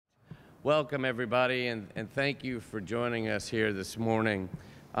Welcome, everybody, and thank you for joining us here this morning.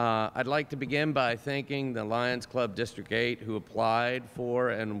 I'd like to begin by thanking the Lions Club District 8 who applied for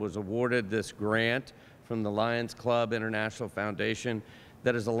and was awarded this grant from the Lions Club International Foundation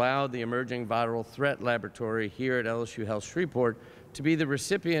that has allowed the Emerging Viral Threat Laboratory here at LSU Health Shreveport to be the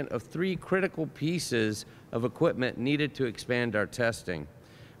recipient of 3 critical pieces of equipment needed to expand our testing.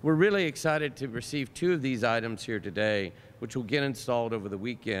 We're really excited to receive 2 of these items here today, which will get installed over the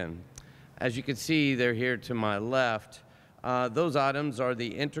weekend. As you can see, they're here to my left. Those items are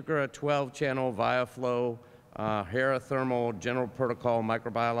the Integra 12-channel ViaFlow Harothermal General Protocol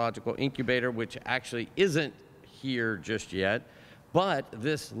Microbiological Incubator, which actually isn't here just yet, but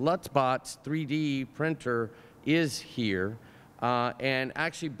this Lutzbots 3D printer is here. And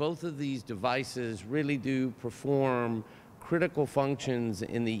actually, both of these devices really do perform critical functions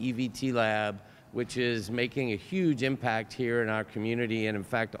in the EVT lab, which is making a huge impact here in our community and, in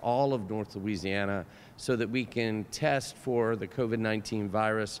fact, all of North Louisiana, so that we can test for the COVID-19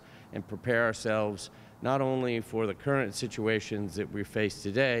 virus and prepare ourselves not only for the current situations that we face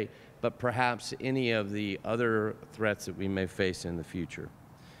today, but perhaps any of the other threats that we may face in the future.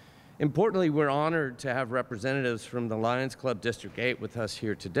 Importantly, we're honored to have representatives from the Lions Club District 8 with us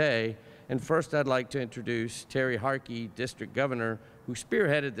here today. And first, I'd like to introduce Terry Harkey, District Governor, who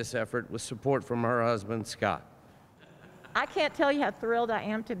spearheaded this effort with support from her husband, Scott. I can't tell you how thrilled I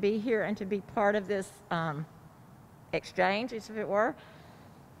am to be here and to be part of this exchange, as if it were.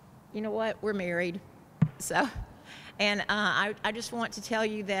 You know what? We're married. And I just want to tell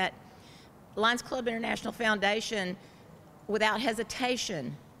you that Lions Club International Foundation, without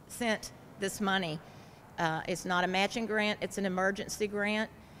hesitation, sent this money. It's not a matching grant, it's an emergency grant.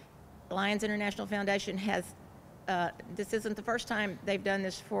 Lions International Foundation has, this isn't the first time they've done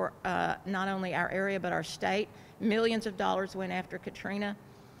this for not only our area but our state. Millions of dollars went after Katrina,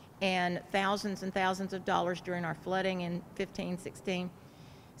 and thousands of dollars during our flooding in 15, 16.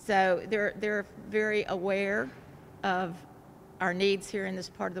 So they're very aware of our needs here in this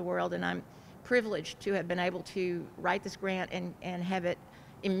part of the world, and I'm privileged to have been able to write this grant and have it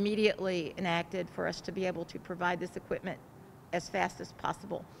immediately enacted for us to be able to provide this equipment as fast as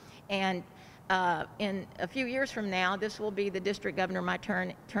possible. And in a few years from now, this will be the district governor. My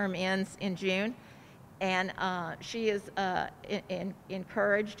term ends in June, and she is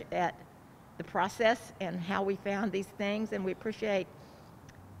encouraged at the process and how we found these things, and we appreciate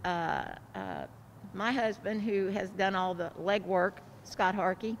my husband, who has done all the legwork, Scott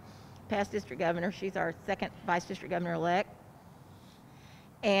Harkey, past district governor. She's our second vice district governor-elect.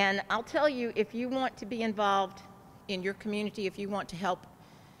 And I'll tell you, if you want to be involved in your community, if you want to help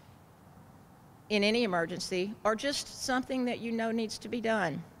in any emergency, or just something that you know needs to be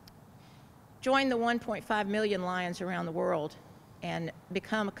done, join the 1.5 million Lions around the world and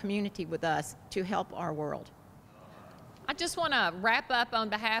become a community with us to help our world. I just want to wrap up on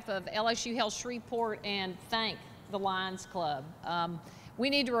behalf of LSU Health Shreveport and thank the Lions Club. We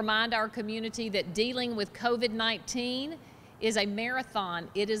need to remind our community that dealing with COVID-19 is a marathon,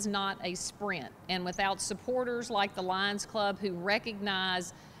 it is not a sprint. And without supporters like the Lions Club, who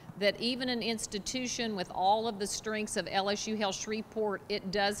recognize that even an institution with all of the strengths of LSU Health Shreveport,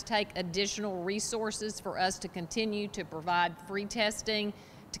 it does take additional resources for us to continue to provide free testing,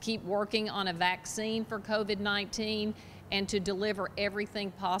 to keep working on a vaccine for COVID-19, and to deliver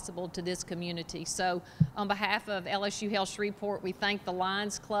everything possible to this community. So on behalf of LSU Health Shreveport, we thank the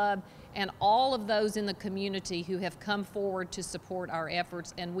Lions Club and all of those in the community who have come forward to support our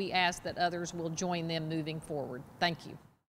efforts, and we ask that others will join them moving forward. Thank you.